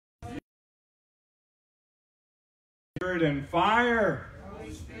Spirit and fire.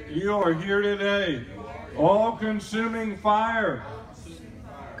 You are here today. All-consuming fire.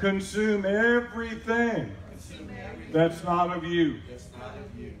 Consume everything that's not of you.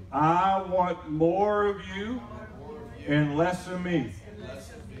 I want more of you and less of me.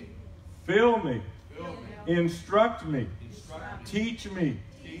 Fill me. Instruct me. Teach me.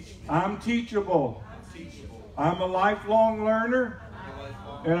 I'm teachable. I'm a lifelong learner,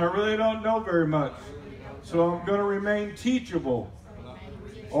 and I really don't know very much. So I'm going to remain teachable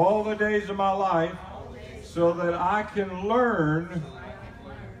all the days of my life so that I can learn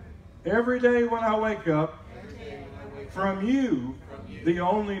every day when I wake up from you, the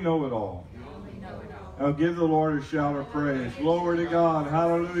only know-it-all. I'll give the Lord a shout of praise. Glory to God.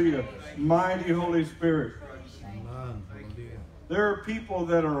 Hallelujah. Mighty Holy Spirit. There are people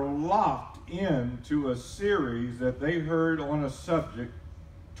that are locked into a series that they heard on a subject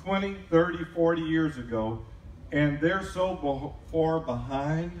 20, 30, 40 years ago, and they're so far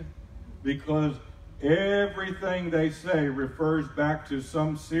behind because everything they say refers back to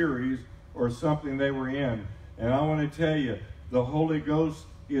some series or something they were in. And I want to tell you, the Holy Ghost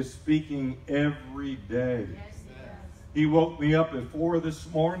is speaking every day. He woke me up at 4 this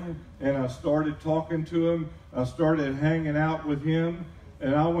morning, and I started talking to him. I started hanging out with him.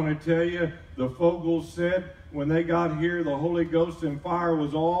 And I want to tell you, the Fogels said when they got here, the Holy Ghost and fire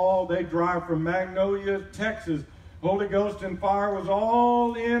was all, they drive from Magnolia, Texas. Holy Ghost and fire was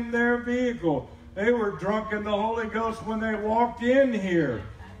all in their vehicle. They were drunk in the Holy Ghost when they walked in here.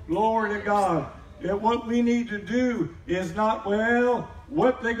 Glory to God. And what we need to do is not, well,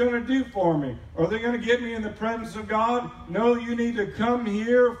 what they're going to do for me. Are they going to get me in the presence of God? No, you need to come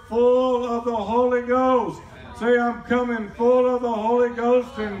here full of the Holy Ghost. Say, I'm coming full of the Holy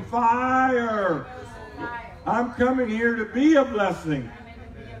Ghost and fire. I'm coming here to be a blessing,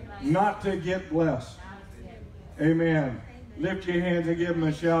 not to get blessed. Amen. Lift your hands and give them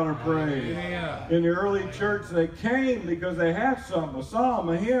a shout of praise. In the early church, they came because they had something, a psalm,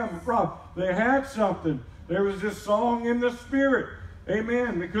 a hymn, a prophet. They had something. There was this song in the Spirit.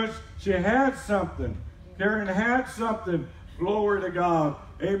 Amen. Because she had something. Karen had something. Glory to God.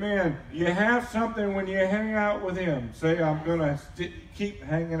 Amen. You have something when you hang out with Him. Say, I'm going to keep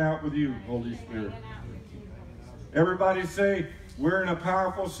hanging out with you, Holy Spirit. Everybody say, we're in a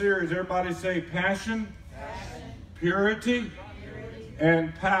powerful series. Everybody say, passion, purity,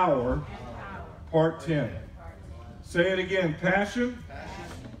 and power, part 10. Say it again. Passion,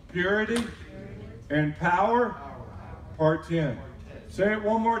 purity, and power, part 10. Say it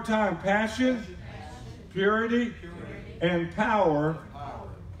one more time. Passion, purity, and power,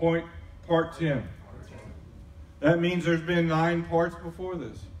 part 10. That means there's been 9 parts before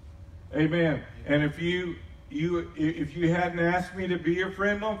this. Amen. And if you hadn't asked me to be your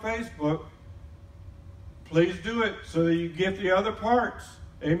friend on Facebook, please do it so that you get the other parts.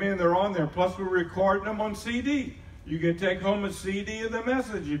 Amen. They're on there. Plus, we're recording them on CD. You can take home a CD of the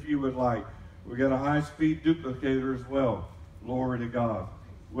message if you would like. We got a high-speed duplicator as well. Glory to God.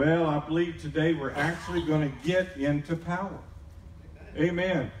 Well, I believe today we're actually going to get into power.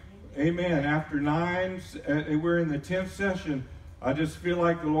 Amen. Amen. After 9, we're in the 10th session. I just feel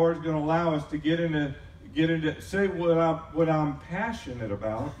like the Lord's going to allow us to get into say what I'm passionate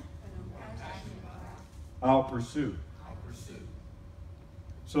about. I'll pursue.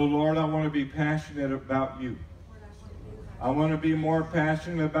 So, Lord, I want to be passionate about you. I want to be more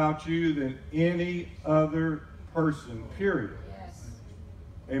passionate about you than any other person, period.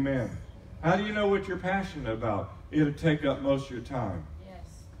 Amen. How do you know what you're passionate about? It'll take up most of your time.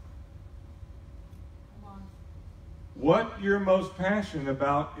 What you're most passionate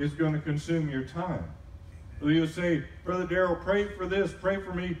about is going to consume your time. So you'll say, Brother Darrell, pray for this, pray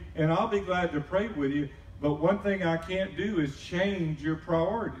for me, and I'll be glad to pray with you. But one thing I can't do is change your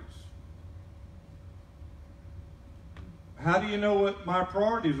priorities. How do you know what my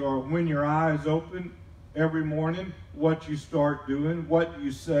priorities are? When your eyes open every morning, what you start doing, what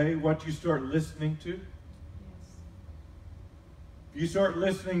you say, what you start listening to. If you start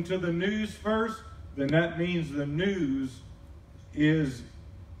listening to the news first, then that means the news is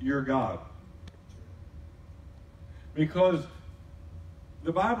your God. Because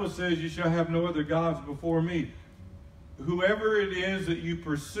the Bible says you shall have no other gods before me. Whoever it is that you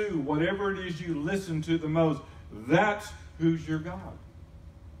pursue, whatever it is you listen to the most, that's who's your God.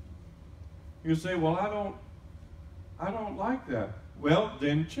 You say, well, I don't like that. Well,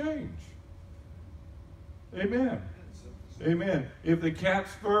 then change. Amen. Amen. If the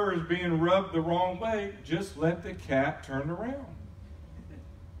cat's fur is being rubbed the wrong way, just let the cat turn around.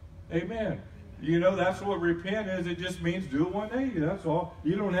 Amen. You know, that's what repent is. It just means do 180. That's all.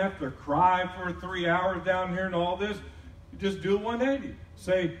 You don't have to cry for 3 hours down here and all this. You just do 180.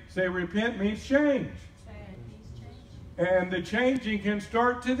 Say repent means change. And the changing can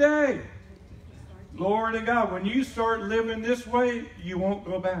start today. Glory to God. When you start living this way, you won't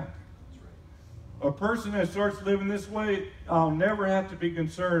go back. A person that starts living this way, I'll never have to be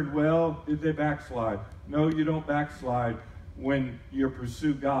concerned, well, did they backslide? No, you don't backslide when you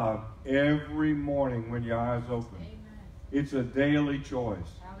pursue God every morning when your eyes open. Amen. It's a daily choice.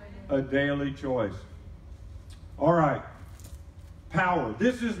 Hallelujah. A daily choice. All right. Power.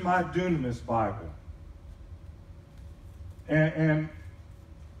 This is my Dunamis Bible. And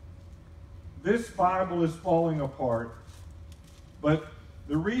this Bible is falling apart. But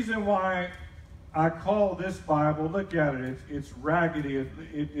the reason why I call this Bible, look at it, it's raggedy.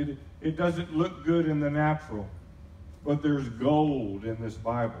 It doesn't look good in the natural. But there's gold in this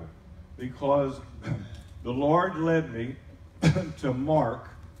Bible because the Lord led me to mark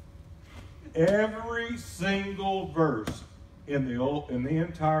every single verse in the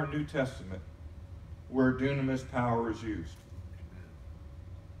entire New Testament where dunamis power is used.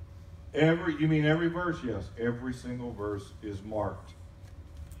 You mean every verse? Yes, every single verse is marked,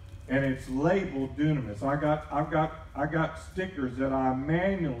 and it's labeled dunamis. I got stickers that I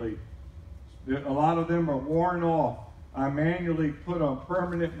manually. A lot of them are worn off. I manually put on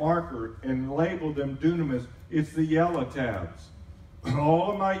permanent marker and labeled them dunamis. It's the yellow tabs.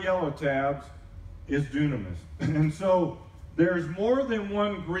 All of my yellow tabs is dunamis. And so there's more than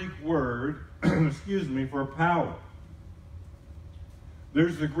one Greek word, excuse me, for power.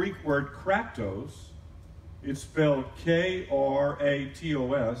 There's the Greek word kratos. It's spelled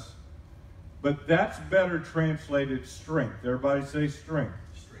K-R-A-T-O-S. But that's better translated strength. Everybody say strength.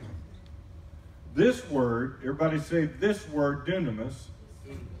 This word, everybody say this word, dunamis,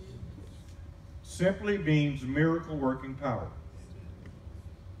 simply means miracle working power.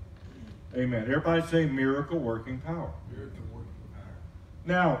 Amen. Everybody say miracle working power. Miracle working power.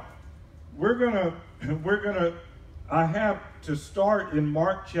 Now, I have to start in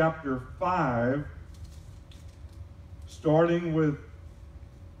Mark chapter 5, starting with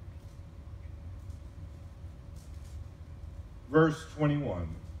verse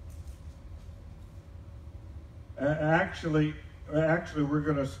 21. Actually, we're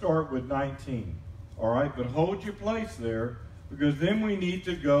going to start with 19. All right, but hold your place there, because then we need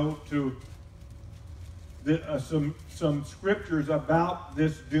to go to some scriptures about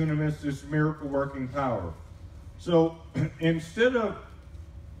this dunamis, this miracle working power. So instead of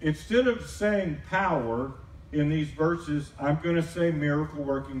saying power in these verses, I'm going to say miracle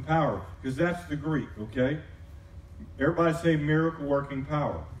working power, because that's the Greek. Okay, everybody say miracle working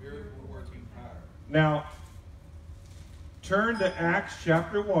power. Miracle working power. Now, turn to Acts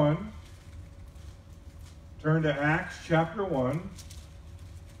chapter 1. Turn to Acts chapter 1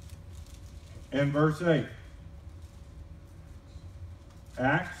 and verse 8.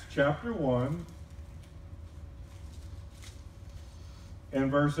 Acts chapter 1 and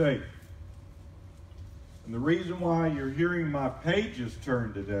verse 8. And the reason why you're hearing my pages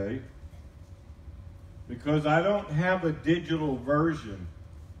turn today, because I don't have a digital version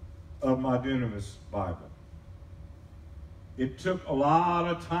of my Dunamis Bible. It took a lot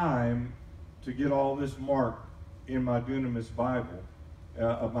of time to get all this marked in my Dunamis Bible,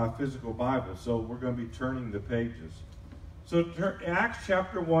 of my physical Bible. So we're going to be turning the pages. So Acts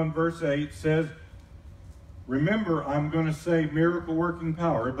chapter 1 verse 8 says, remember, I'm going to say miracle working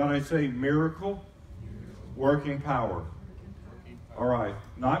power. Everybody say miracle working power. All right,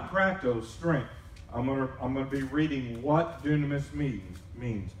 not kratos, strength. I'm going to be reading what dunamis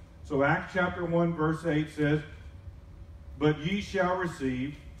means. So Acts chapter 1 verse 8 says, but ye shall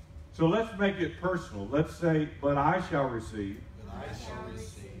receive. So let's make it personal. Let's say, but I shall receive. But I shall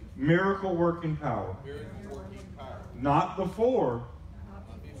receive. Miracle working power. Miracle working power. Not before.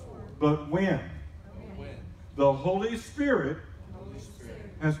 Not before. But when. When. The Holy Spirit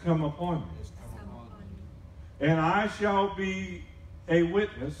has come upon you. And I shall be a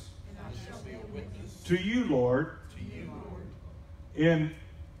witness. To you, Lord. To you, Lord. In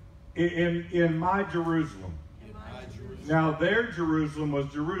my Jerusalem. Now, their Jerusalem was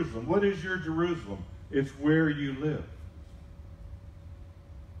Jerusalem. What is your Jerusalem? It's where you live.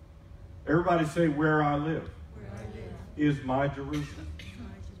 Everybody say, where I live. Where I live is my Jerusalem.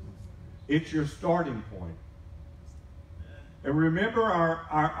 It's your starting point. And remember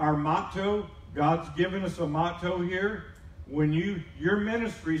our motto. God's given us a motto here. Your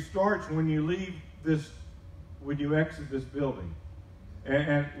ministry starts when you leave when you exit this building.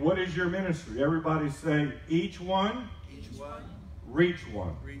 And what is your ministry? Everybody say, each one, reach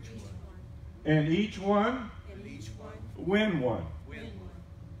one. and each one win one.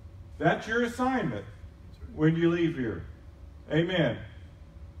 That's your assignment when you leave here. Amen.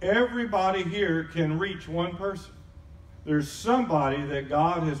 Everybody here can reach one person. There's somebody that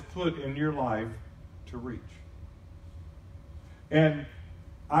God has put in your life to reach. And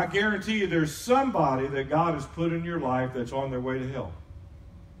I guarantee you there's somebody that God has put in your life that's on their way to hell.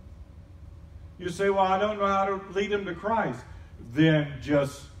 You say, well, I don't know how to lead them to Christ. Then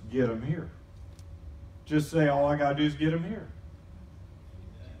just get them here. Just say, all I got to do is get them here.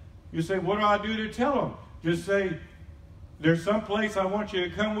 You say, what do I do to tell them? Just say, there's some place I want you to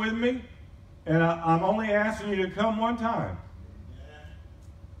come with me, and I'm only asking you to come one time.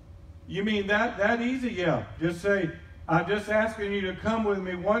 You mean that easy? Yeah. Just say, I'm just asking you to come with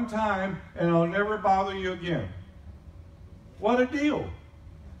me one time, and I'll never bother you again. What a deal.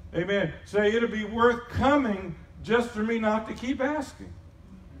 Amen. Say, it'll be worth coming just for me not to keep asking.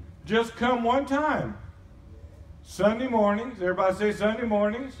 Just come one time. Sunday mornings. Everybody say Sunday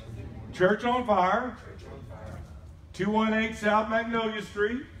mornings. Church on Fire. 218 South Magnolia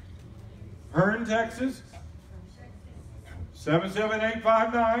Street, Hearn, Texas.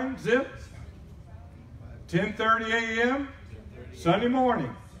 77859, zip. 10:30 a.m. Sunday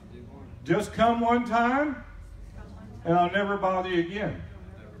morning. Just come one time, and I'll never bother you again.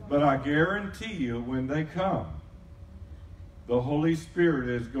 But I guarantee you, when they come, the Holy Spirit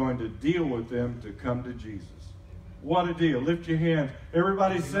is going to deal with them to come to Jesus. What a deal. Lift your hands.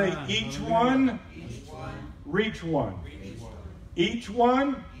 Everybody say, each one, reach one. Each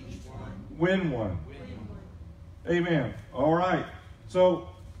one, win one. Amen. All right. So,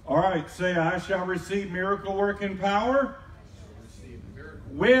 all right. Say, I shall receive miracle working power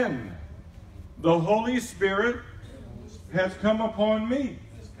when the Holy Spirit has come upon me.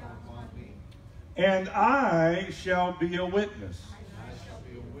 And I shall be a witness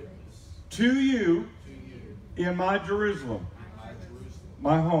to you in my Jerusalem,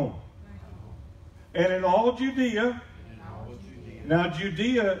 my home, and in all Judea. Now,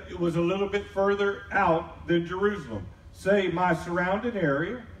 Judea was a little bit further out than Jerusalem. Say, my surrounding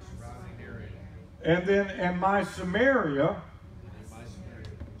area, and my Samaria,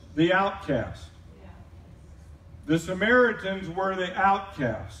 the outcast. The Samaritans were the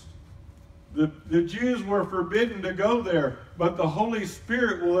outcast. The Jews were forbidden to go there, but the Holy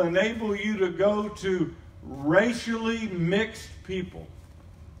Spirit will enable you to go to racially mixed people.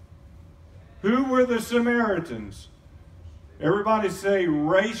 Who were the Samaritans? Everybody say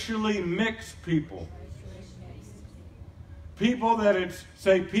racially mixed people. People that it's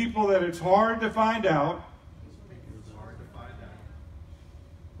hard to find out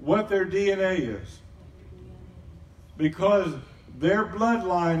what their DNA is, because their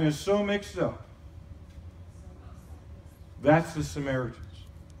bloodline is so mixed up. That's the Samaritans.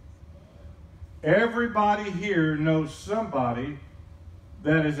 Everybody here knows somebody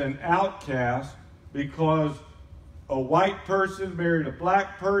that is an outcast because a white person married a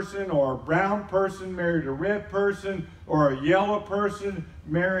black person, or a brown person married a red person, or a yellow person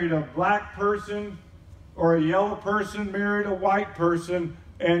married a black person, or a yellow person married a white person,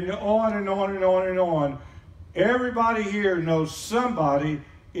 and on and on and on and on. Everybody here knows somebody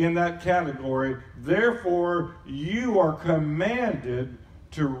in that category. Therefore, you are commanded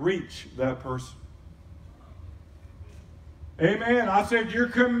to reach that person. Amen. I said you're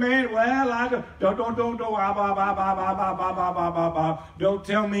commanded. Well, I don't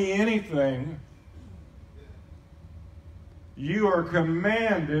tell me anything. You are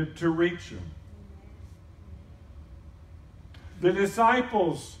commanded to reach them. The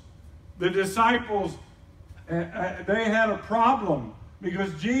disciples, they had a problem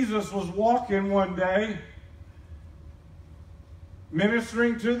because Jesus was walking one day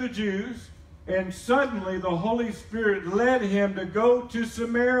ministering to the Jews, and suddenly the Holy Spirit led him to go to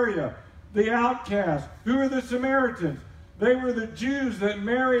Samaria, the outcast. Who are the Samaritans? They were the Jews that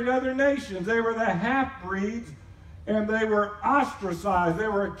married other nations. They were the half-breeds, and they were ostracized. They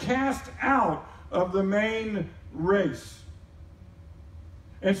were cast out of the main race.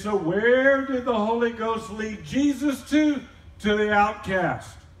 And so where did the Holy Ghost lead Jesus to? To the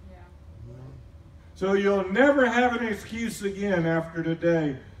outcast. Yeah. So you'll never have an excuse again after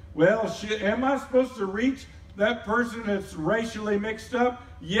today. Well, am I supposed to reach that person that's racially mixed up?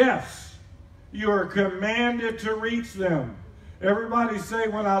 Yes. You are commanded to reach them. Everybody say,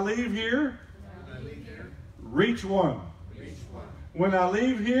 when I leave here, reach one. When I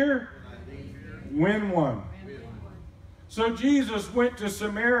leave here, win one. So Jesus went to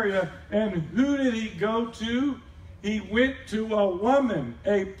Samaria, and who did he go to? He went to a woman,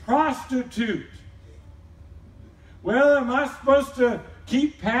 a prostitute. Well, am I supposed to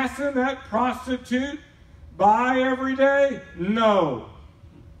keep passing that prostitute by every day? No.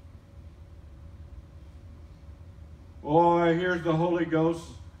 Boy, here's the Holy Ghost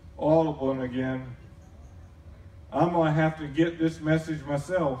audible again. I'm going to have to get this message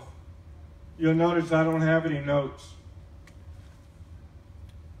myself. You'll notice I don't have any notes.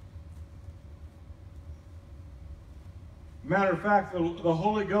 Matter of fact, the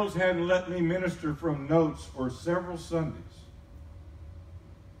Holy Ghost hadn't let me minister from notes for several Sundays.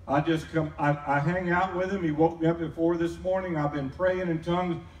 I hang out with him. He woke me up at 4 this morning. I've been praying in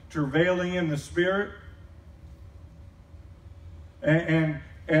tongues, travailing in the Spirit. And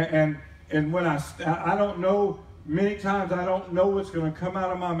when I don't know, many times I don't know what's going to come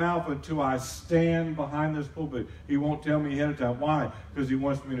out of my mouth until I stand behind this pulpit. He won't tell me ahead of time. Why? Because he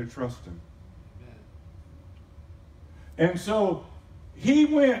wants me to trust him. And so he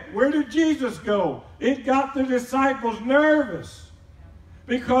went. Where did Jesus go? It got the disciples nervous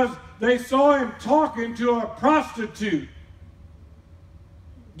because they saw him talking to a prostitute,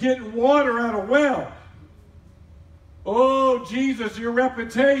 getting water out of a well. Oh, Jesus, your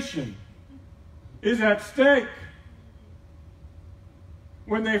reputation is at stake.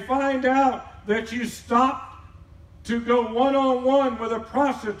 When they find out that you stopped to go one-on-one with a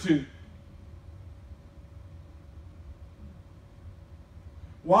prostitute.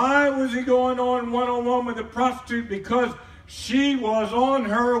 Why was he going on one-on-one with a prostitute? Because she was on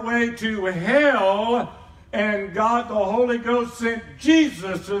her way to hell, and God, the Holy Ghost, sent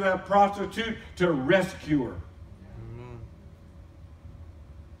Jesus to that prostitute to rescue her.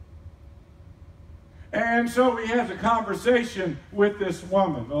 And so he has a conversation with this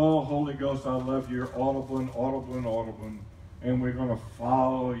woman. Oh, Holy Ghost, I love you. You're audible and audible and audible, and we're going to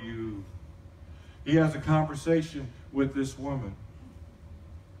follow you. He has a conversation with this woman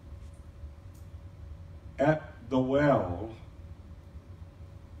at the well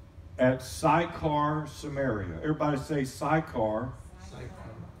at Sychar, Samaria. Everybody say Sychar.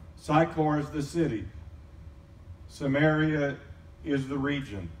 Sychar is the city. Samaria is the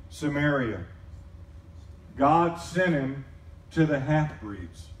region. Samaria. God sent him to the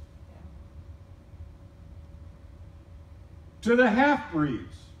half-breeds. To the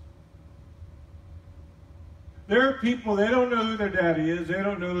half-breeds. There are people, they don't know who their daddy is. They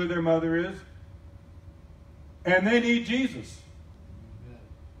don't know who their mother is. And they need Jesus.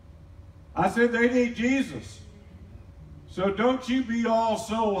 I said they need Jesus. So don't you be all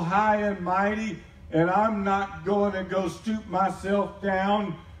so high and mighty, and I'm not going to go stoop myself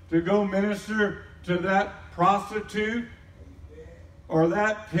down to go minister to that prostitute or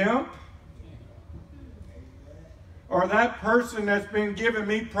that pimp or that person that's been giving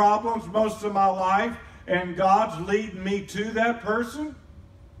me problems most of my life, and God's leading me to that person,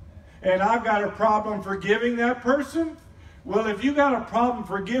 and I've got a problem forgiving that person. Well, if you got a problem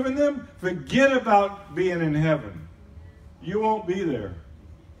forgiving them, forget about being in heaven. You won't be there.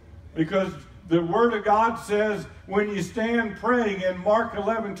 Because the Word of God says when you stand praying in Mark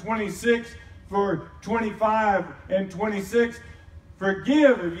 11:26 for 25 and 26,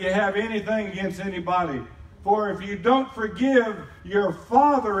 forgive if you have anything against anybody. For if you don't forgive, your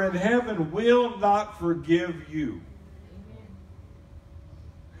Father in heaven will not forgive you.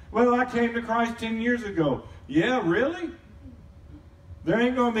 Well, I came to Christ 10 years ago. Yeah, really? There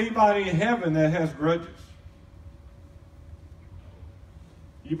ain't going to be anybody in heaven that has grudges.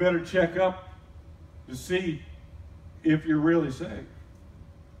 You better check up to see if you're really saved,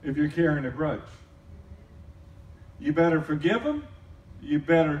 if you're carrying a grudge. You better forgive them, you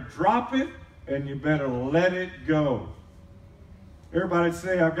better drop it, and you better let it go. Everybody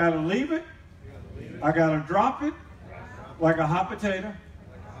say, I've got to leave it, I got to drop it, like a hot potato,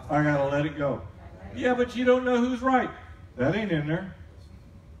 I got to let it go. Yeah, but you don't know who's right. That ain't in there.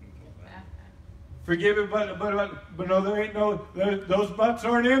 Forgive it, but no, there ain't no, those buts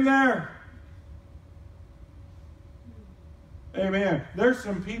aren't in there. Amen. There's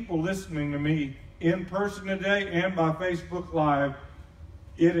some people listening to me in person today and by Facebook Live.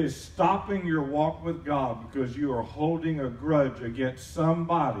 It is stopping your walk with God because you are holding a grudge against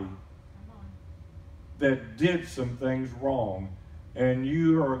somebody that did some things wrong, and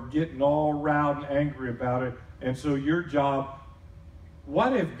you are getting all riled and angry about it. And so your job,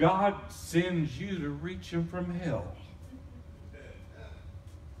 what if God sends you to reach him from hell?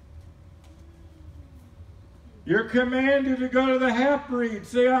 You're commanded to go to the half-breeds.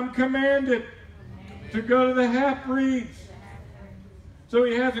 Say, I'm commanded to go to the half-breeds. So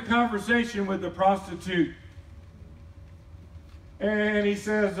he has a conversation with the prostitute. And he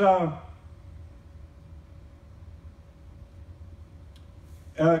says,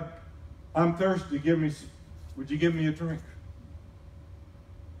 I'm thirsty. Would you give me a drink?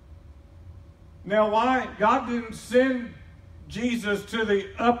 Now, why? God didn't send Jesus to the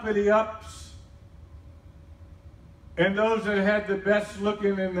uppity ups and those that had the best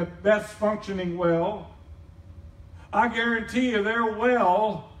looking and the best functioning well. I guarantee you their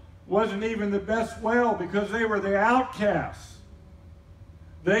well wasn't even the best well because they were the outcasts.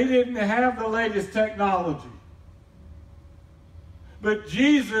 They didn't have the latest technology. But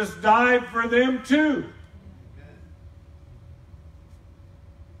Jesus died for them too.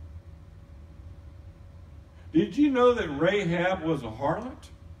 Did you know that Rahab was a harlot?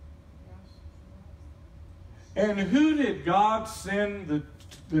 And who did God send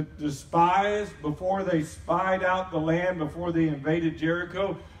the spies before they spied out the land, before they invaded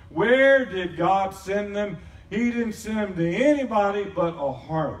Jericho? Where did God send them? He didn't send them to anybody but a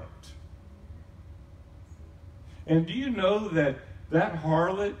harlot. And do you know that that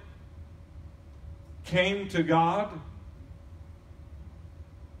harlot came to God?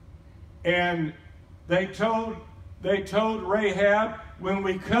 And they told Rahab, when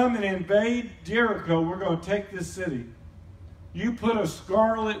we come and invade Jericho, we're going to take this city. You put a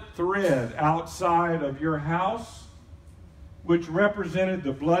scarlet thread outside of your house, which represented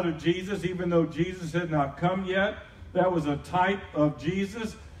the blood of Jesus, even though Jesus had not come yet. That was a type of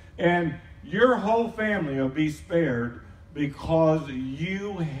Jesus. And your whole family will be spared because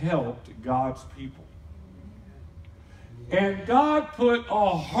you helped God's people. And God put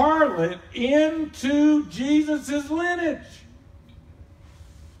a harlot into Jesus' lineage.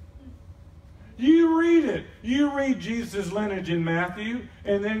 You read it. You read Jesus' lineage in Matthew,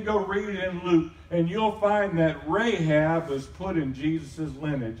 and then go read it in Luke, and you'll find that Rahab was put in Jesus'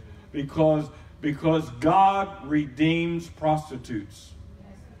 lineage because God redeems prostitutes.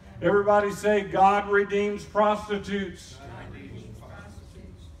 Everybody say, God redeems prostitutes.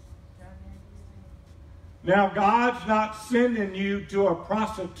 Now, God's not sending you to a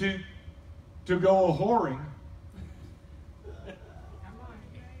prostitute to go a-whoring.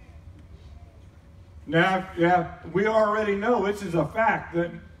 Now, yeah, we already know this is a fact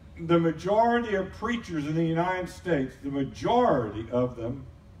that the majority of preachers in the United States, the majority of them,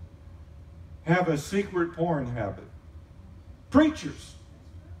 have a secret porn habit. Preachers.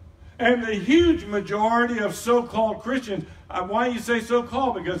 And the huge majority of so-called Christians, why do you say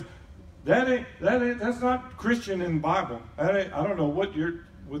so-called? Because that's not Christian in the Bible. I don't know what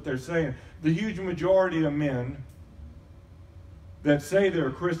they're saying. The huge majority of men that say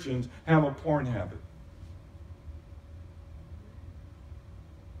they're Christians have a porn habit.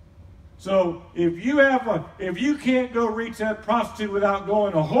 So if you can't go reach that prostitute without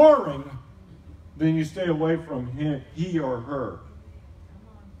going a-whoring, then you stay away from he or her.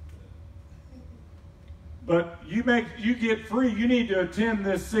 But you get free. You need to attend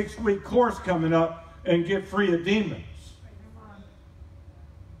this 6-week course coming up and get free of demons.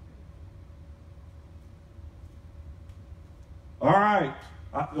 All right.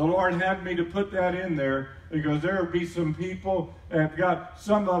 The Lord had me to put that in there because there will be some people that have got,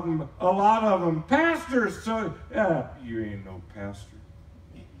 some of them, a lot of them, pastors. So you ain't no pastor.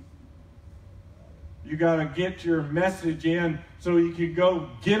 You got to get your message in so you can go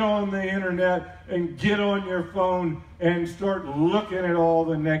get on the internet and get on your phone and start looking at all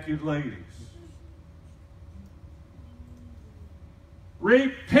the naked ladies.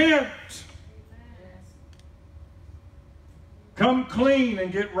 Repent. Come clean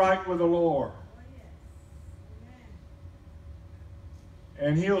and get right with the Lord.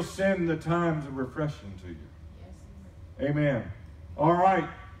 And He'll send the times of refreshing to you. Amen. All right.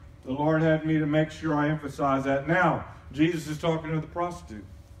 The Lord had me to make sure I emphasize that. Now, Jesus is talking to the prostitute.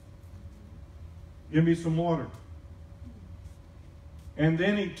 Give me some water. And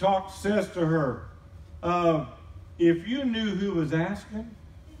then He says to her, if you knew who was asking,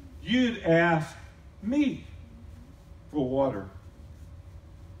 you'd ask me for water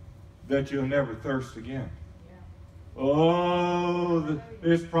that you'll never thirst again. Yeah. Oh,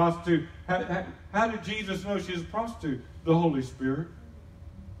 this prostitute. How did Jesus know she was a prostitute? The Holy Spirit.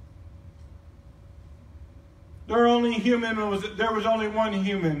 There was only one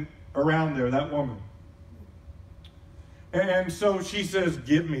human around there, that woman. And so she says,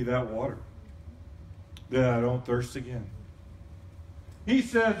 give me that water, that I don't thirst again. He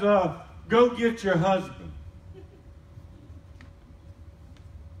says, go get your husband.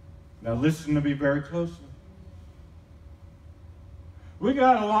 Now listen to me very closely. We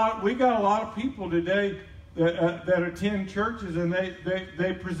got a lot of people today that attend churches, and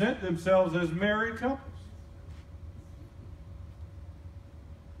they present themselves as married couples.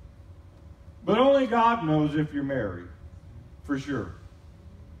 But only God knows if you're married, for sure.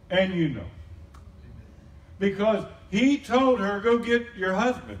 And you know. Because He told her, go get your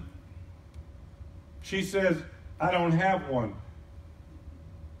husband. She says, I don't have one.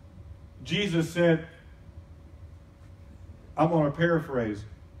 Jesus said, I'm going to paraphrase,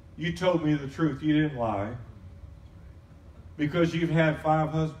 you told me the truth. You didn't lie. Because you've had 5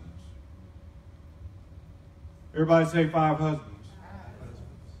 husbands. Everybody say 5 husbands.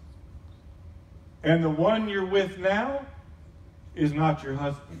 And the one you're with now is not your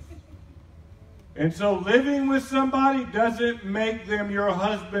husband. And so living with somebody doesn't make them your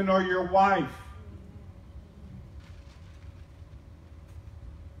husband or your wife.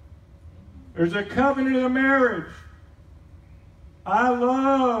 There's a covenant of marriage. I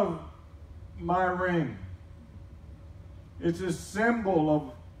love my ring. It's a symbol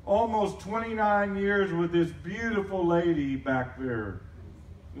of almost 29 years with this beautiful lady back there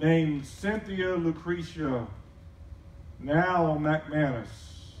named Cynthia Lucretia, now McManus.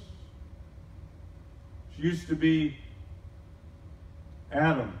 She used to be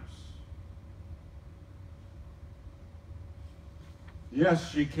Adams.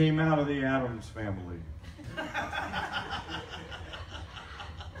 Yes, she came out of the Adams family.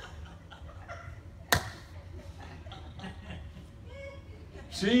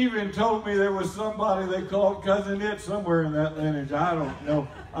 She even told me there was somebody they called Cousin It somewhere in that lineage. I don't know.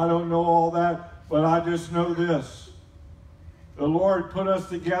 I don't know all that, but I just know this. The Lord put us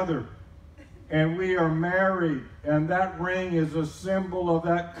together, and we are married, and that ring is a symbol of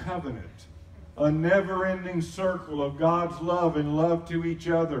that covenant. A never-ending circle of God's love and love to each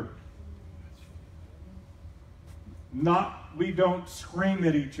other. We don't scream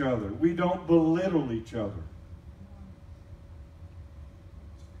at each other. We don't belittle each other.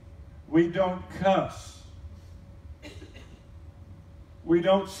 We don't cuss. We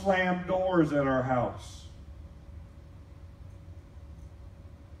don't slam doors at our house.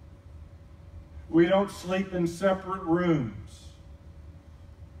 We don't sleep in separate rooms.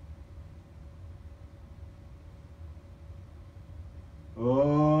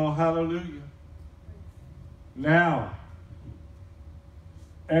 Oh, hallelujah. Now,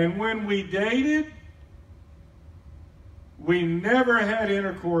 and when we dated, we never had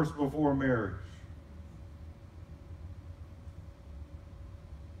intercourse before marriage.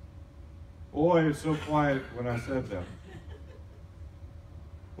 Boy, it's so quiet when I said that.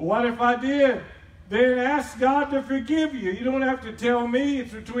 What if I did? Then ask God to forgive you. You don't have to tell me.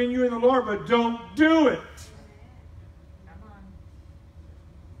 It's between you and the Lord, but don't do it.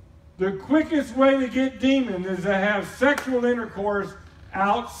 The quickest way to get demons is to have sexual intercourse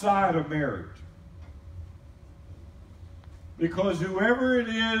outside of marriage. Because whoever it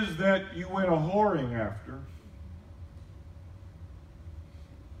is that you went a whoring after,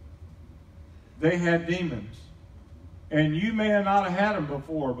 they had demons. And you may not have had them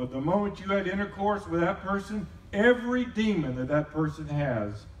before, but the moment you had intercourse with that person, every demon that that person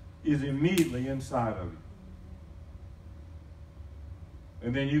has is immediately inside of you.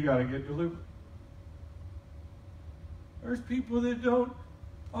 And then you got to get delivered. There's people that don't,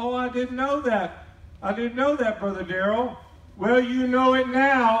 oh, I didn't know that. I didn't know that, Brother Darrell. Well, you know it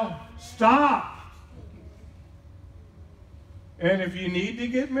now. Stop. And if you need to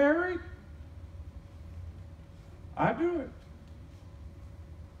get married, I do it.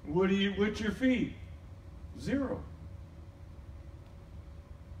 What's your fee? 0.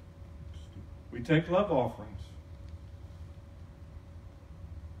 We take love offerings.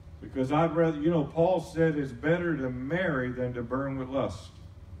 Because I'd rather, Paul said it's better to marry than to burn with lust.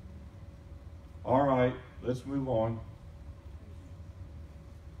 All right, let's move on.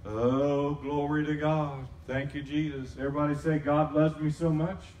 Oh, glory to God. Thank you, Jesus. Everybody say, God loves me so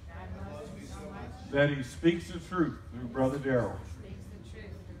much. God loves me so much. That he speaks the truth through Brother Darrell. Speaks the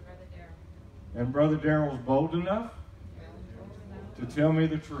truth through Brother Darrell. And Brother Darrell's bold enough to tell me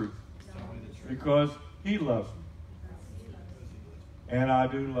the truth. Because he loves me. And I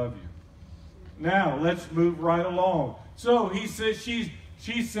do love you. Now, let's move right along. So he says,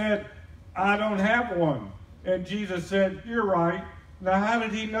 she said, I don't have one. And Jesus said, you're right. Now, how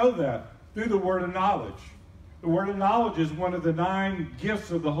did he know that? Through the word of knowledge. The word of knowledge is one of the 9 gifts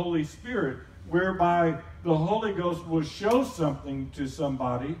of the Holy Spirit, whereby the Holy Ghost will show something to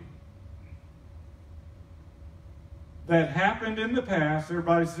somebody that happened in the past.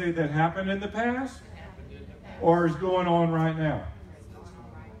 Everybody say that happened in the past? Or is going on right now?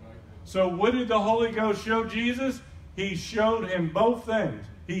 So what did the Holy Ghost show Jesus? He showed him both things.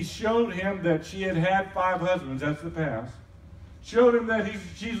 He showed him that she had had 5 husbands. That's the past. Showed him that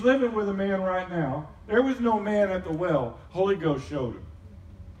she's living with a man right now. There was no man at the well. Holy Ghost showed him.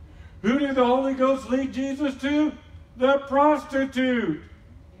 Who did the Holy Ghost lead Jesus to? The prostitute.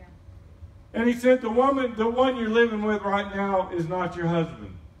 Yeah. And he said, the one you're living with right now is not your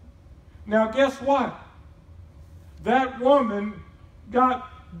husband. Now guess what? That woman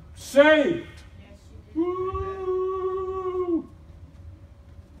got saved. Woo!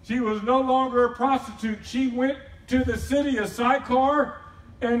 She was no longer a prostitute. She went to the city of Sychar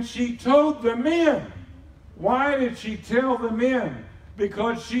and she told the men. Why did she tell the men?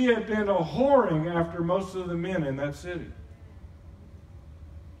 Because she had been a whoring after most of the men in that city.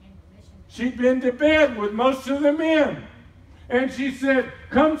 She'd been to bed with most of the men. And she said,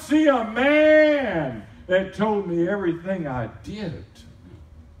 come see a man that told me everything I did.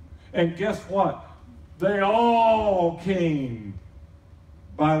 And guess what? They all came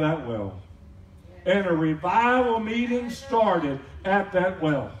by that well. And a revival meeting started at that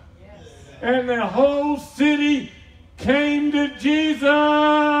well. And the whole city came to Jesus.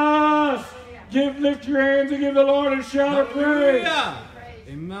 Lift your hands and give the Lord a shout of praise.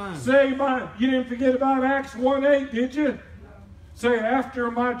 Amen. Say, you didn't forget about Acts 1:8, did you? Say,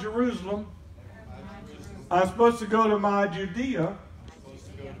 after my Jerusalem, I'm supposed to go to my Judea,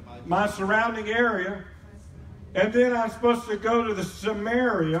 my surrounding area, and then I'm supposed to go to the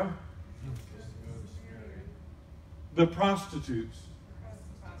Samaria, the prostitutes,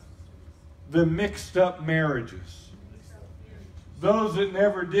 the mixed up marriages, those that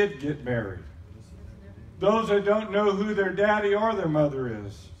never did get married, those that don't know who their daddy or their mother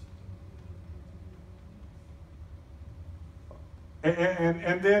is.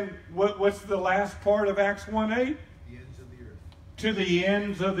 And then what's the last part of Acts 1:8? The ends of the earth. To the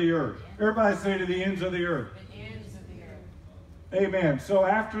ends of the earth. Everybody say to the ends of the earth. The ends of the earth. Amen. So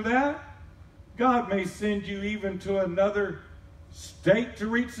after that, God may send you even to another state to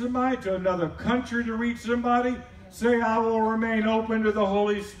reach somebody, to another country to reach somebody. Say, I will remain open to the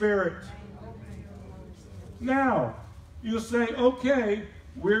Holy Spirit. Now, you'll say, okay,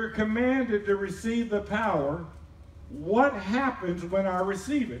 we're commanded to receive the power. What happens when I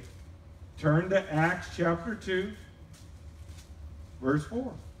receive it? Turn to Acts chapter 2, verse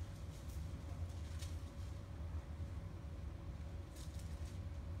 4.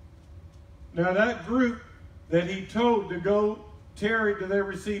 Now that group that he told to go tarry till they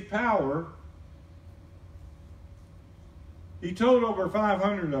receive power, he told over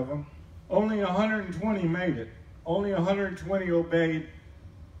 500 of them. Only 120 made it. Only 120 obeyed.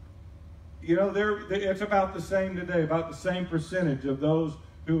 You know, it's about the same today, about the same percentage of those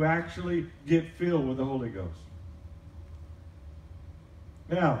who actually get filled with the Holy Ghost.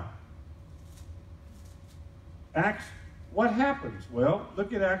 Now, Acts, what happens? Well,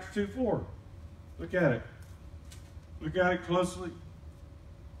 look at Acts 2:4. Look at it. Look at it closely,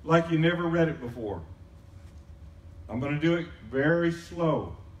 like you never read it before. I'm going to do it very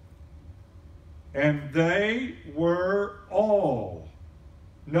slow. And they were all.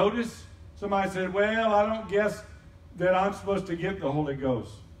 Notice, somebody said, well, I don't guess that I'm supposed to get the Holy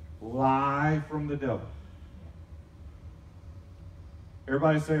Ghost. Lie from the devil.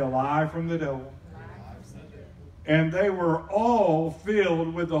 Everybody say a lie from the devil. And they were all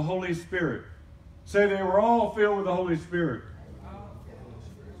filled with the Holy Spirit. Say they were all filled with the Holy Spirit.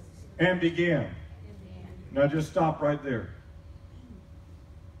 And began. Now just stop right there.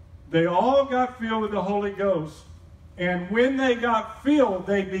 They all got filled with the Holy Ghost. And when they got filled,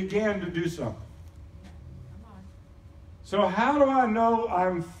 they began to do something. So how do I know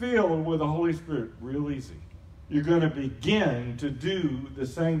I'm filled with the Holy Spirit? Real easy. You're going to begin to do the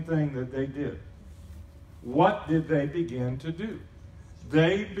same thing that they did. What did they begin to do?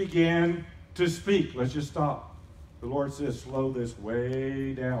 They began to speak. Let's just stop. The Lord says, slow this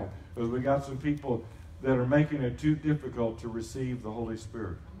way down. Because we got some people that are making it too difficult to receive the Holy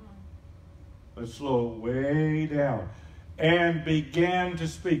Spirit. Let's slow it way down. And began to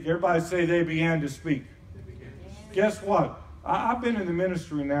speak. Everybody say they began to speak. Guess what? I've been in the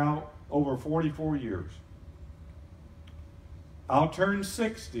ministry now over 44 years. I'll turn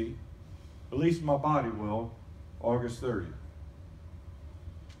 60, at least my body will, August 30th.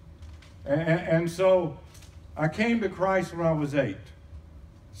 And so I came to Christ when I was 8.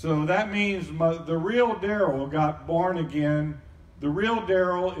 So that means the real Daryl got born again. The real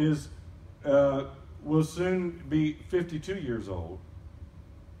Daryl will soon be 52 years old.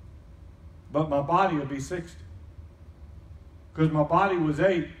 But my body will be 60. Because my body was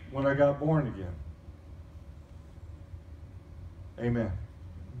 8 when I got born again. Amen.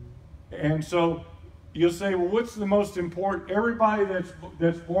 And so you'll say, well, what's the most important? Everybody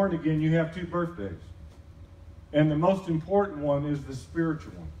that's born again, you have 2 birthdays. And the most important one is the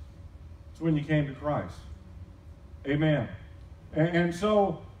spiritual one. It's when you came to Christ. Amen. And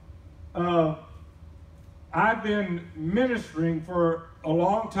so I've been ministering for a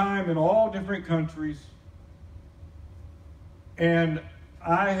long time in all different countries. And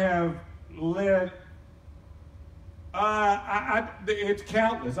I have led, it's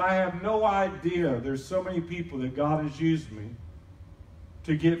countless. I have no idea. There's so many people that God has used me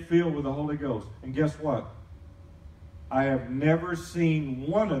to get filled with the Holy Ghost. And guess what? I have never seen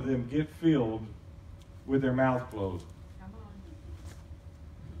one of them get filled with their mouth closed.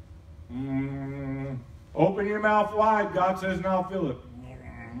 Open your mouth wide. God says, and I'll fill it.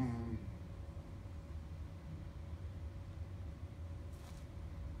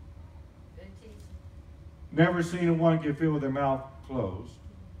 Never seen one get filled with their mouth closed.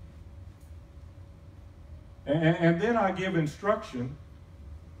 And then I give instruction.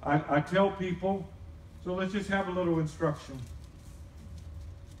 I tell people, so let's just have a little instruction.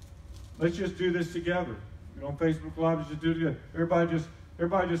 Let's just do this together. You know, on Facebook Live, let's just do it together.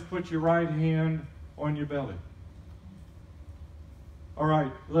 Everybody just put your right hand on your belly. All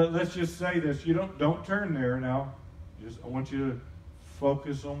right, let's just say this. You don't turn there now. I want you to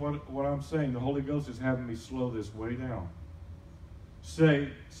focus on what I'm saying. The Holy Ghost is having me slow this way down.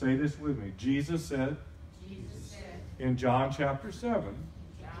 Say this with me. Jesus said in John chapter 7,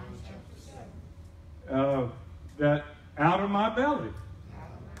 that out of my belly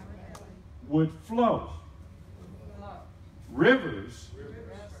would flow rivers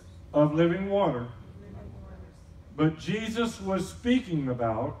of living water. But Jesus was speaking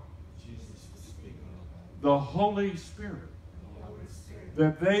about the Holy Spirit,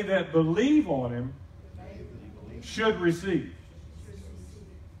 that they that believe on him should receive.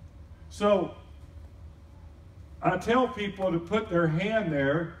 So I tell people to put their hand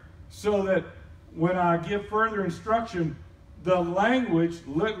there so that when I give further instruction, the language,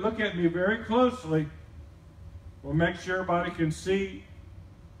 look at me very closely. We'll make sure everybody can see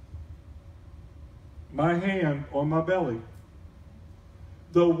my hand on my belly.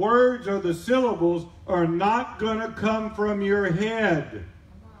 The words or the syllables are not going to come from your head.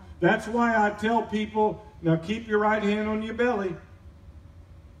 That's why I tell people, now keep your right hand on your belly.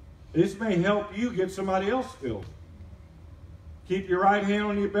 This may help you get somebody else filled. Keep your right hand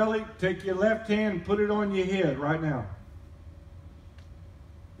on your belly. Take your left hand and put it on your head right now.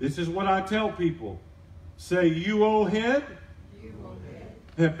 This is what I tell people. Say, you, O head,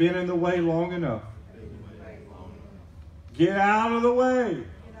 have been in the way long enough. Get out of the way.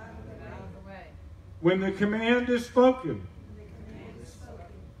 When the command is spoken,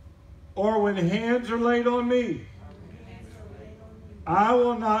 or when hands are laid on me, I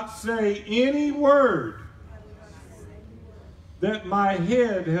will not say any word that my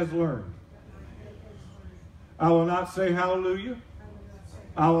head has learned. I will not say hallelujah.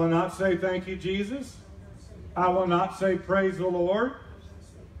 I will not say thank you, Jesus. I will not say praise the Lord.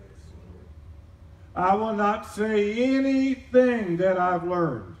 I will not say anything that I've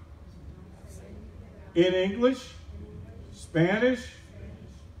learned in English, Spanish,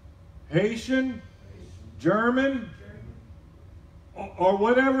 Haitian, German, or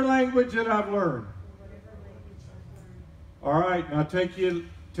whatever language that I've learned. All right, now take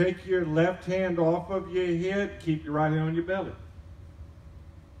your left hand off of your head. Keep your right hand on your belly.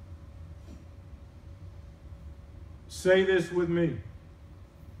 Say this with me.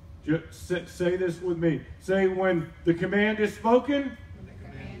 Say this with me. Say, when the command is spoken,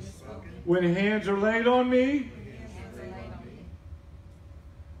 when hands are laid on me,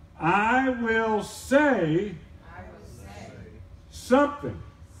 I will say something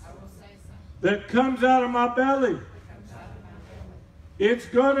that comes out of my belly. It's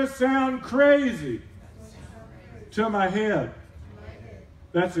going to sound crazy to my head.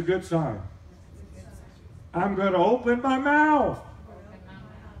 That's a good sign. I'm going to open my mouth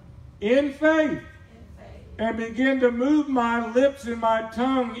in faith and begin to move my lips and my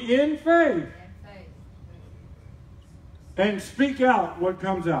tongue in faith and speak out what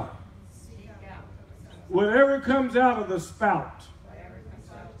comes out. Whatever comes out of the spout,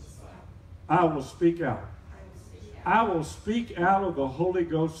 I will speak out. I will speak out of the Holy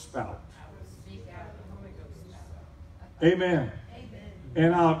Ghost spout. Amen.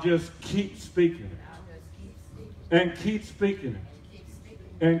 And I'll just keep speaking it. And keep speaking it.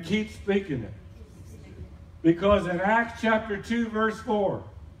 And keep speaking it. Because in Acts chapter 2, verse 4,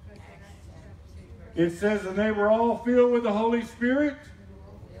 it says, and they were all filled with the Holy Spirit,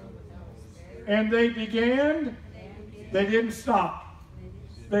 and they began. They didn't stop.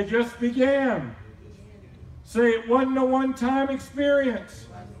 They just began. Say, it wasn't a one-time experience.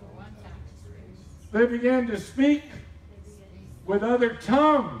 They began to speak with other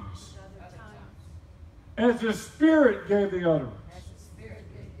tongues as the Spirit gave the utterance.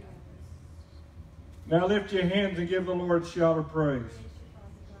 Now lift your hands and give the Lord a shout of praise.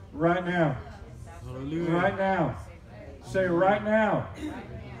 Right now. Hallelujah. Right now. Say right now.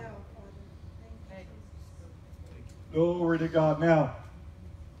 Glory to God. Now,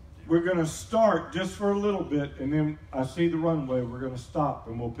 we're going to start just for a little bit, and then I see the runway. We're going to stop,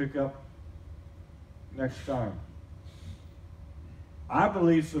 and we'll pick up next time. I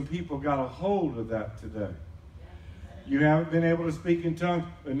believe some people got a hold of that today. You haven't been able to speak in tongues,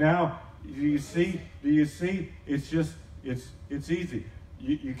 but now, do you see? It's just, it's easy.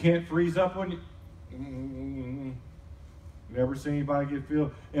 You can't freeze up when you... Never seen anybody get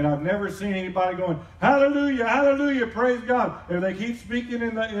filled. And I've never seen anybody going, hallelujah, hallelujah, praise God. If they keep speaking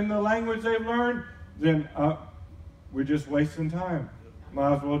in the language they've learned, then we're just wasting time.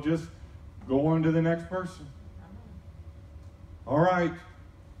 Might as well just go on to the next person. All right.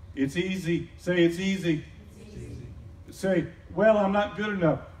 It's easy. Say it's easy. It's easy. Say, well, I'm not good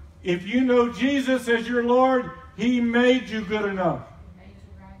enough. If you know Jesus as your Lord, He made you good enough.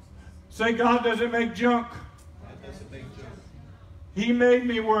 Say, God doesn't make junk. God doesn't make junk. He made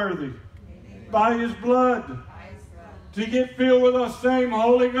me worthy by His blood to get filled with the same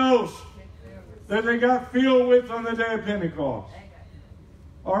Holy Ghost that they got filled with on the day of Pentecost.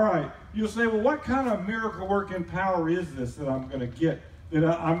 All right. You'll say, well, what kind of miracle working power is this that I'm going to get, that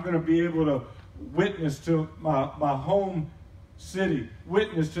I'm going to be able to witness to my home city,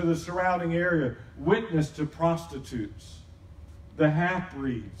 witness to the surrounding area, witness to prostitutes, the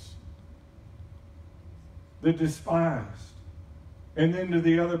half-breeds, the despised, and then to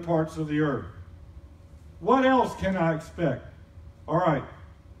the other parts of the earth? What else can I expect? All right,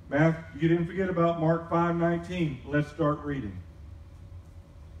 Matt, you didn't forget about Mark 5:19. Let's start reading.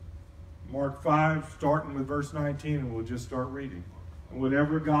 Mark 5, starting with verse 19, and we'll just start reading. And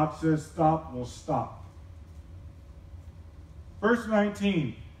whatever God says stop, we'll stop. Verse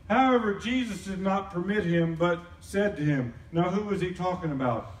 19. However, Jesus did not permit him, but said to him. Now, who was he talking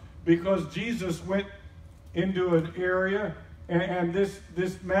about? Because Jesus went into an area, and this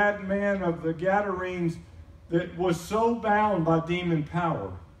madman of the Gadarenes that was so bound by demon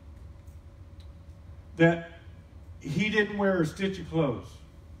power that he didn't wear a stitch of clothes.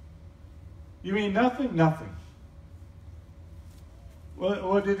 You mean nothing? Nothing.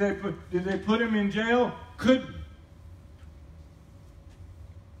 Well, did they put him in jail? Couldn't.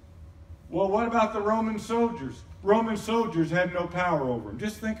 Well, what about the Roman soldiers? Roman soldiers had no power over him.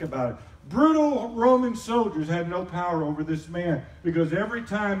 Just think about it. Brutal Roman soldiers had no power over this man, because every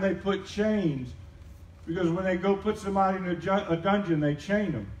time they put chains, because when they go put somebody in a dungeon, they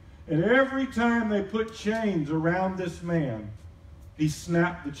chain them. And every time they put chains around this man, he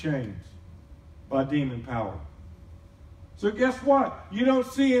snapped the chains by demon power. So guess what? You don't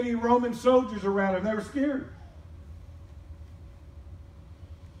see any Roman soldiers around him. They were scared.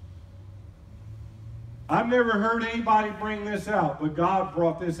 I've never heard anybody bring this out, but God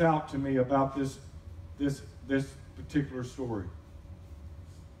brought this out to me about this particular story.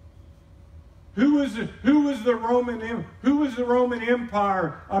 Who was the Roman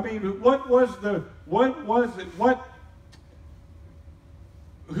Empire? I mean, who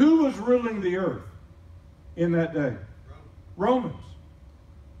was ruling the earth in that day? Romans.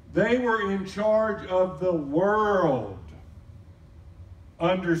 They were in charge of the world.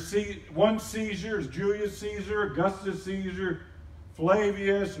 Under one Caesar, Julius Caesar, Augustus Caesar,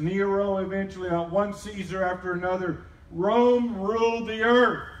 Flavius, Nero, eventually one Caesar after another. Rome ruled the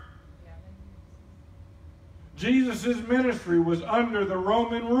earth. Jesus' ministry was under the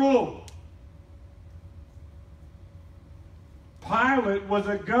Roman rule. Pilate was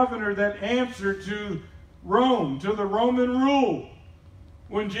a governor that answered to Rome, to the Roman rule,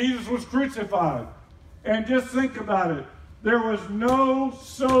 when Jesus was crucified. And just think about it. There was no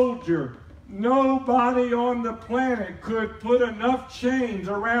soldier, nobody on the planet could put enough chains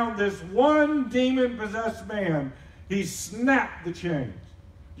around this one demon-possessed man. He snapped the chains.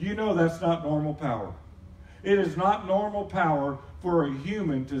 You know that's not normal power. It is not normal power for a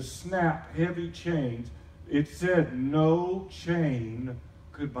human to snap heavy chains. It said no chain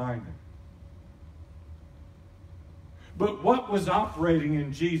could bind him. But what was operating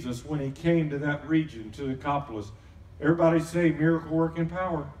in Jesus when he came to that region, to the Decapolis? Everybody say miracle working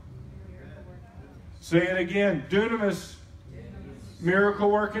power. Say it again. Dunamis.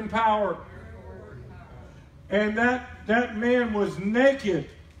 Miracle working power. And that man was naked.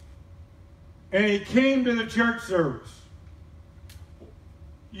 And he came to the church service.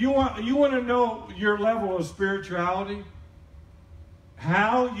 You want to know your level of spirituality?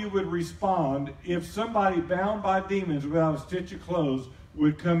 How you would respond if somebody bound by demons without a stitch of clothes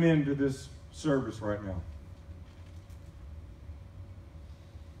would come into this service right now.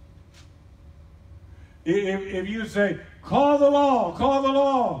 If you say, call the law, call the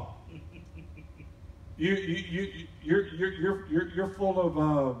law, you're full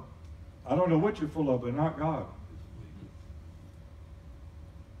of, I don't know what you're full of, but not God.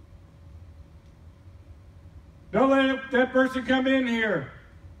 Don't let that person come in here.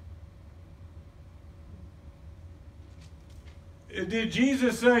 Did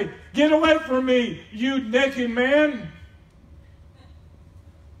Jesus say, get away from me, you naked man?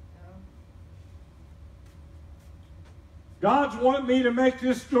 No. God's wanting me to make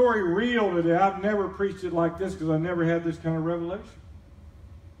this story real today. I've never preached it like this because I never had this kind of revelation.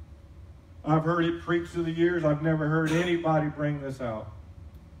 I've heard it preached through the years. I've never heard anybody bring this out.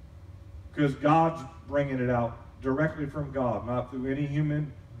 Because God's bringing it out directly from God, not through any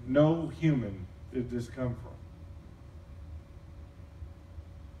human. No human did this come from.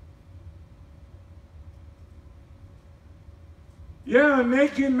 Yeah, a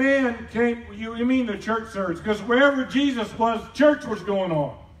naked man came. You mean the church service? Because wherever Jesus was, church was going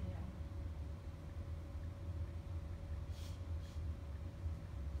on.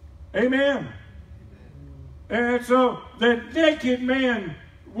 Amen. And so the naked man,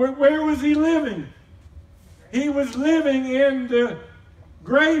 where was he living? He was living in the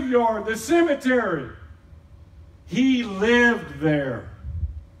graveyard, the cemetery. He lived there.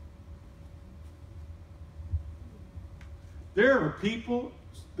 There are people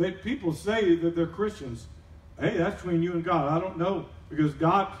say that they're Christians. Hey, that's between you and God. I don't know. Because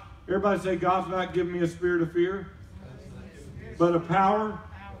God, everybody say God's not giving me a spirit of fear, but a power,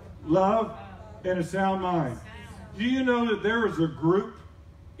 love, and a sound mind. Do you know that there was a group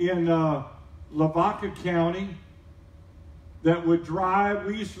in Lavaca County that would drive?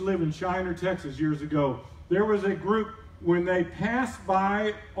 We used to live in Shiner, Texas years ago. There was a group when they passed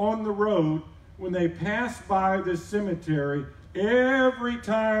by on the road, when they passed by this cemetery, every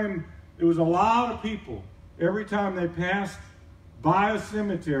time, it was a lot of people, every time they passed by a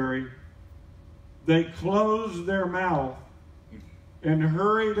cemetery, they closed their mouth and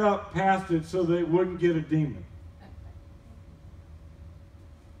hurried up past it so they wouldn't get a demon.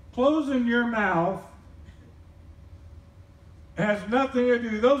 Closing your mouth has nothing to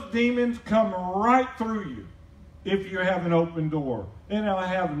do. Those demons come right through you if you have an open door. And it'll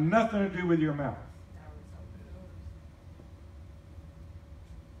have nothing to do with your mouth.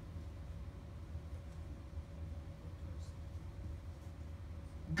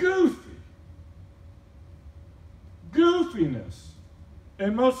 Goofiness.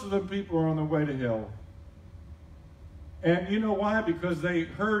 And most of the people are on their way to hell. And you know why? Because they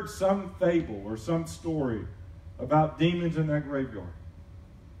heard some fable or some story about demons in that graveyard.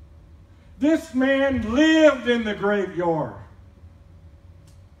 This man lived in the graveyard.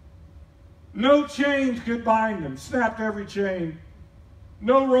 No chains could bind him. Snapped every chain.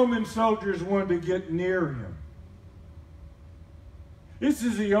 No Roman soldiers wanted to get near him. This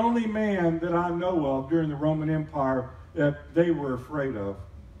is the only man that I know of during the Roman Empire that they were afraid of.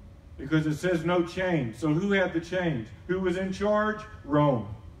 Because it says no chains. So who had the chains? Who was in charge?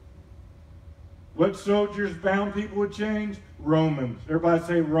 Rome. What soldiers bound people with chains? Romans. Everybody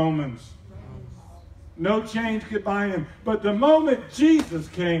say Romans. No chains could bind him. But the moment Jesus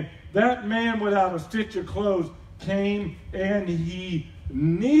came, that man without a stitch of clothes came and he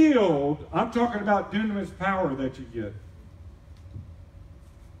kneeled. I'm talking about dunamis power that you get.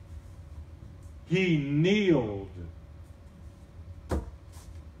 He kneeled.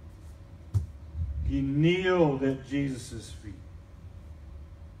 He kneeled at Jesus' feet.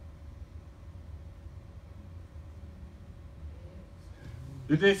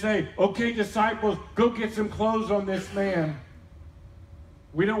 Did they say, okay, disciples, go get some clothes on this man?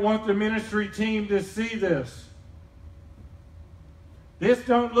 We don't want the ministry team to see this. This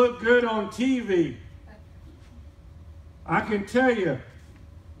don't look good on TV. I can tell you,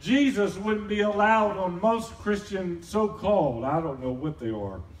 Jesus wouldn't be allowed on most Christian so-called, I don't know what they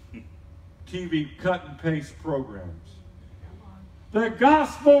are, TV cut and paste programs. The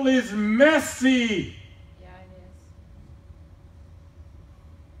gospel is messy. Yeah,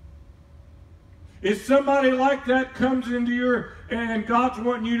 it is. If somebody like that comes into your, and God's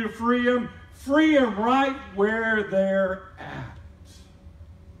wanting you to free them right where they're at.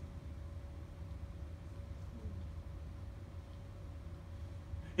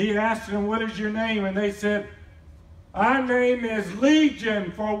 He asked them, what is your name? And they said, our name is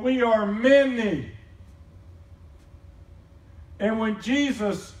Legion, for we are many. And when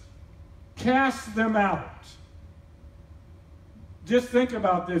Jesus cast them out, just think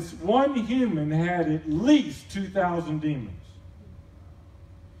about this. One human had at least 2,000 demons.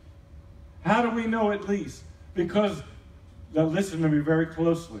 How do we know at least? Because, now listen to me very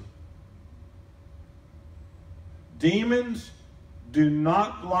closely. Demons do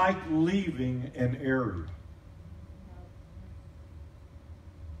not like leaving an area.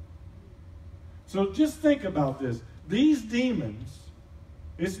 So just think about this. These demons,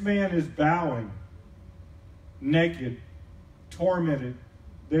 this man is bowing. naked, tormented,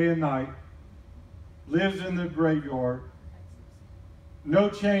 day and night, lives in the graveyard. No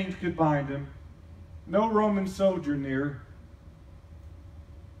chains could bind him. No Roman soldier near.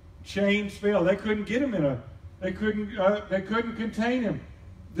 Chains fell. They couldn't get him they couldn't contain him.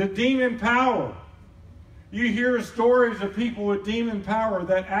 The demon power. You hear stories of people with demon power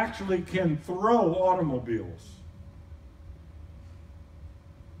that actually can throw automobiles.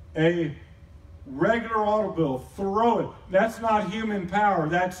 A regular automobile, throw it. That's not human power.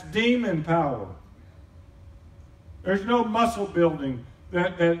 That's demon power. There's no muscle building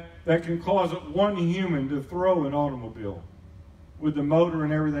that can cause one human to throw an automobile with the motor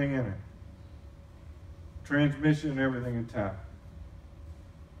and everything in it. Transmission and everything intact.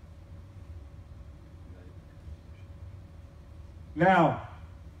 Now,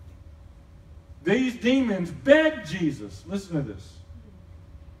 these demons begged Jesus. Listen to this.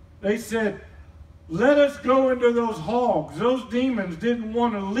 They said, let us go into those hogs. Those demons didn't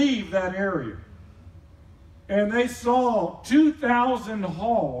want to leave that area. And they saw 2,000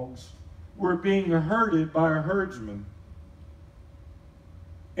 hogs were being herded by a herdsman.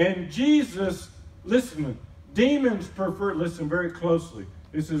 And Jesus, listen, demons prefer, listen very closely.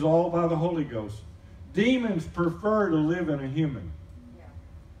 This is all by the Holy Ghost. Demons prefer to live in a human. Yeah.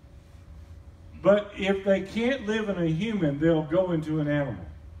 But if they can't live in a human, they'll go into an animal.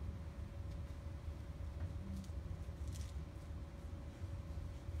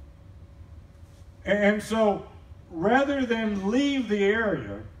 And so, rather than leave the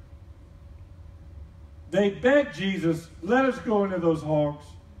area, they begged Jesus, let us go into those hogs.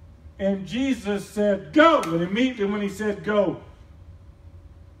 And Jesus said, go. And immediately when he said go,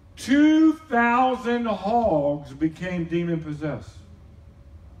 2,000 hogs became demon-possessed.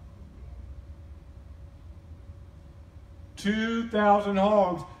 2,000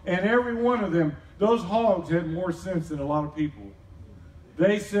 hogs. And every one of them, those hogs had more sense than a lot of people.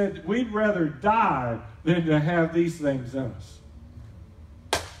 They said, we'd rather die than to have these things in us.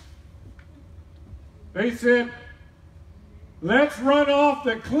 They said, let's run off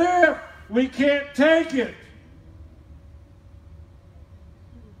the cliff. We can't take it.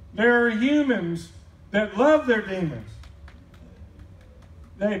 There are humans that love their demons.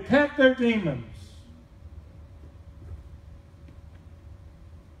 They pet their demons.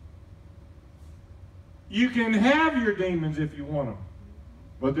 You can have your demons if you want them,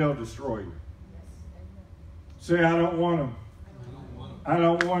 but they'll destroy you. Say, I don't want them. I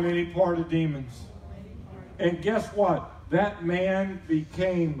don't want any part of demons. And guess what? That man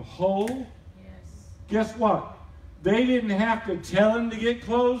became whole. Guess what? They didn't have to tell him to get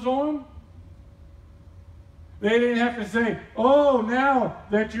clothes on. They didn't have to say, oh, now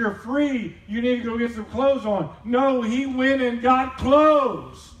that you're free, you need to go get some clothes on. No, he went and got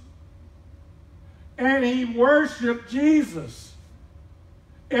clothes. And he worshiped Jesus.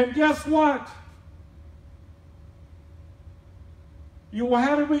 And guess what?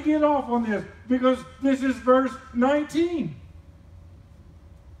 How did we get off on this? Because this is verse 19.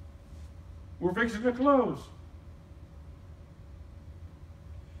 We're fixing to close.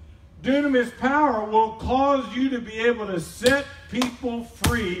 Dunamis power will cause you to be able to set people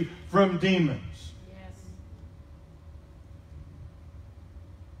free from demons. Yes.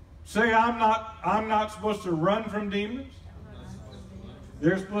 Say, I'm not supposed to run from demons.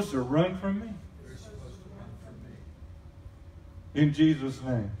 They're supposed to run from me. In Jesus'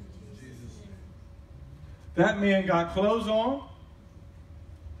 name. That man got clothes on.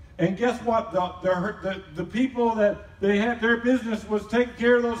 And guess what? The people that they had, their business was taking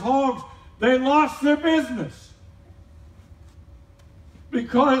care of those hogs. They lost their business.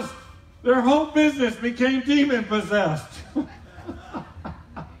 Because their whole business became demon-possessed.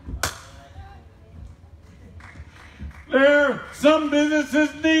 Some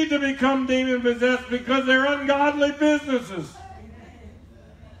businesses need to become demon-possessed because they're ungodly businesses.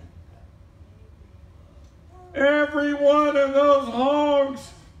 Every one of those hogs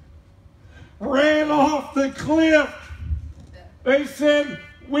ran off the cliff. They said,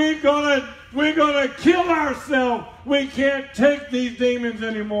 we're gonna kill ourselves. We can't take these demons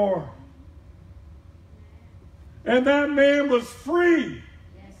anymore. And that man was free.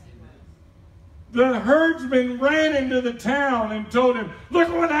 The herdsman ran into the town and told him, look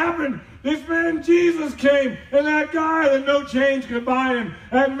what happened. This man Jesus came, and that guy that no chains could bind him,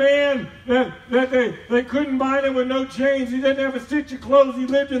 that man that they couldn't bind him with no chains, he didn't have a stitch of clothes, he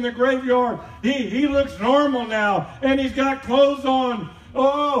lived in the graveyard. He looks normal now, and he's got clothes on.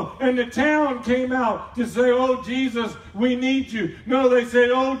 Oh, and the town came out to say, oh, Jesus, we need you. No, they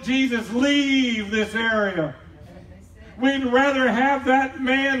said, oh, Jesus, leave this area. We'd rather have that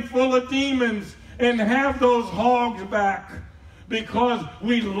man full of demons and have those hogs back because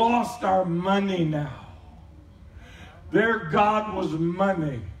we lost our money now. Their God was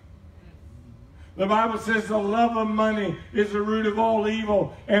money. The Bible says the love of money is the root of all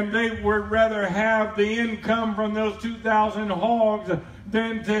evil, and they would rather have the income from those 2,000 hogs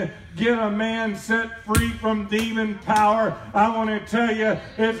than to get a man set free from demon power. I want to tell you,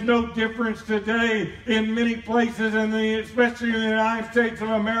 there's no difference today in many places, especially in the United States of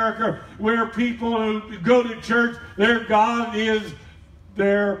America, where people who go to church, their God is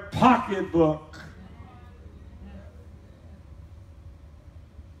their pocketbook.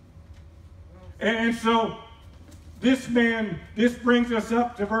 And so this brings us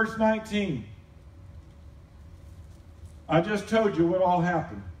up to verse 19. I just told you what all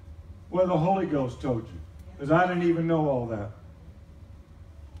happened. Well, the Holy Ghost told you, because I didn't even know all that.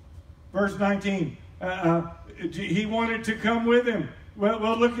 Verse 19, he wanted to come with him.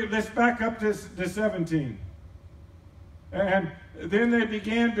 Well, let's back up to 17. And then they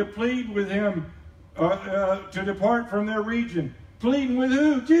began to plead with him to depart from their region. Pleading with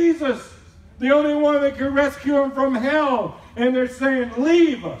who? Jesus. The only one that can rescue them from hell. And they're saying,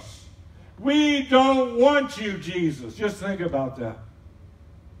 leave us. We don't want you, Jesus. Just think about that.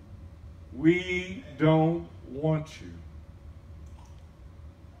 We don't want you.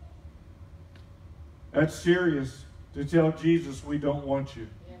 That's serious to tell Jesus we don't want you.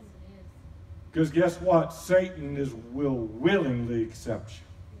 Yes, it is. Because guess what? Satan will willingly accept you.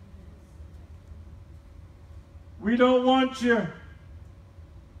 We don't want you.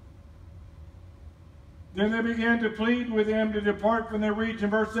 Then they began to plead with him to depart from their region.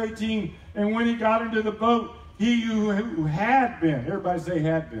 Verse 18, and when he got into the boat, he who had been, everybody say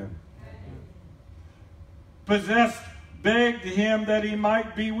had been, possessed, begged him that he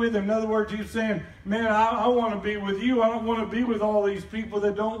might be with him. In other words, he's saying, man, I want to be with you. I don't want to be with all these people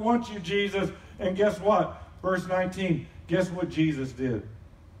that don't want you, Jesus. And guess what? Verse 19, guess what Jesus did?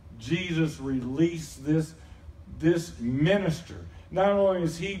 Jesus released this minister. Not only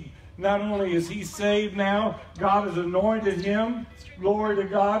is he saved now, God has anointed him, glory to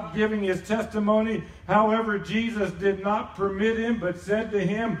God, giving his testimony. However, Jesus did not permit him, but said to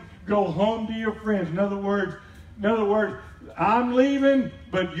him, go home to your friends. In other words, I'm leaving,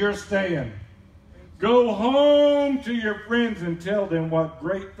 but you're staying. Go home to your friends and tell them what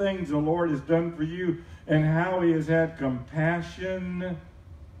great things the Lord has done for you and how he has had compassion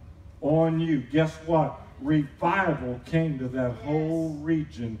on you. Guess what? Revival came to that whole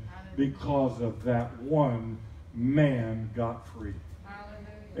region because of that one man got free.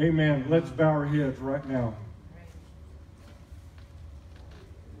 Hallelujah. Amen. Let's bow our heads right now.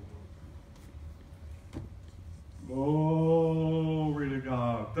 Glory to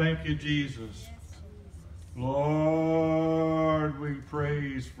God. Thank you, Jesus. Lord, we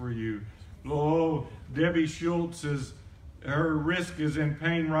praise for you. Lord, Debbie Schultz her wrist is in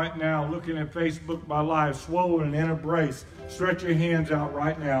pain right now, looking at Facebook My Life, swollen in a brace. Stretch your hands out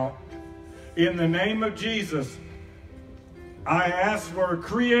right now. In the name of Jesus, I ask for a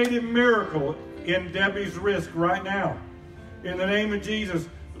creative miracle in Debbie's wrist right now. In the name of Jesus,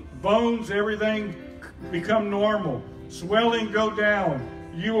 bones, everything become normal. Swelling go down.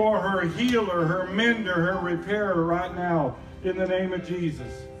 You are her healer, her mender, her repairer right now. In the name of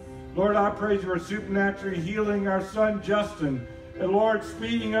Jesus. Lord, I praise you for supernaturally healing our son Justin. And Lord,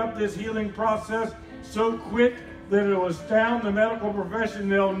 speeding up this healing process so quick that it will astound the medical profession.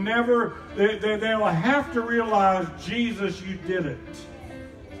 They'll have to realize, Jesus, you did it.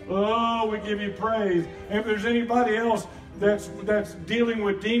 Oh, we give you praise. And if there's anybody else that's dealing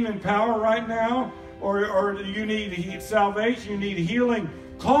with demon power right now, or you need salvation, you need healing,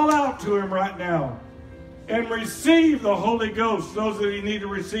 call out to him right now. And receive the Holy Ghost. Those that you need to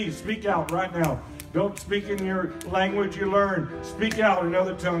receive, speak out right now. Don't speak in your language you learn. Speak out in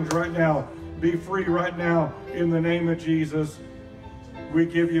other tongues right now. Be free right now in the name of Jesus. We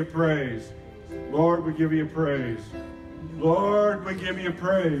give you praise. Lord, we give you praise. Lord, we give you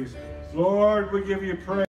praise. Lord, we give you praise.